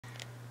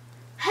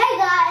Hey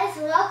guys,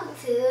 welcome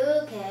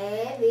to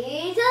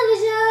KB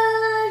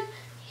Television.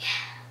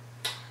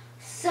 Yeah.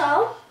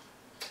 So,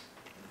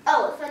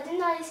 if I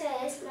didn't already say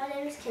this, my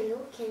name is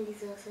Kendall,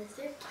 Candy's little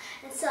sister.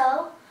 And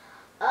so,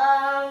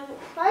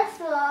 first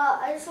of all,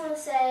 I just want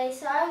to say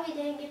sorry we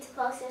didn't get to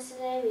post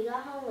yesterday. We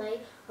got home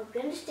late. Hope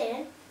you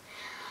understand.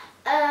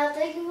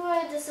 Thank you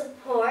for the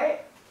support.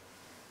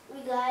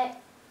 Thank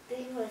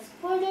you for the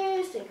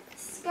supporters, thank you for the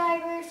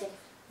subscribers, thank you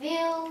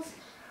for views.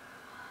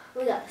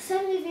 We got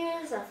 70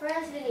 views our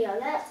first video.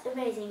 That's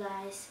amazing,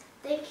 guys.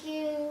 Thank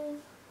you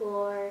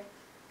for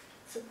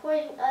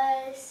supporting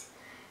us.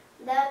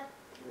 That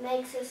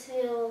makes us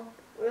feel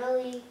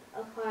really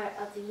a part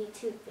of the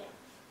YouTube family.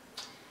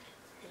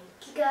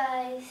 Thank you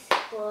guys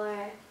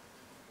for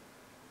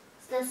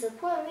the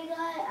support we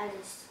got. I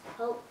just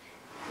hope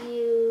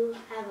you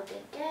have a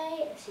good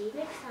day. See you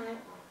next time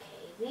on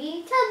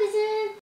KB Television.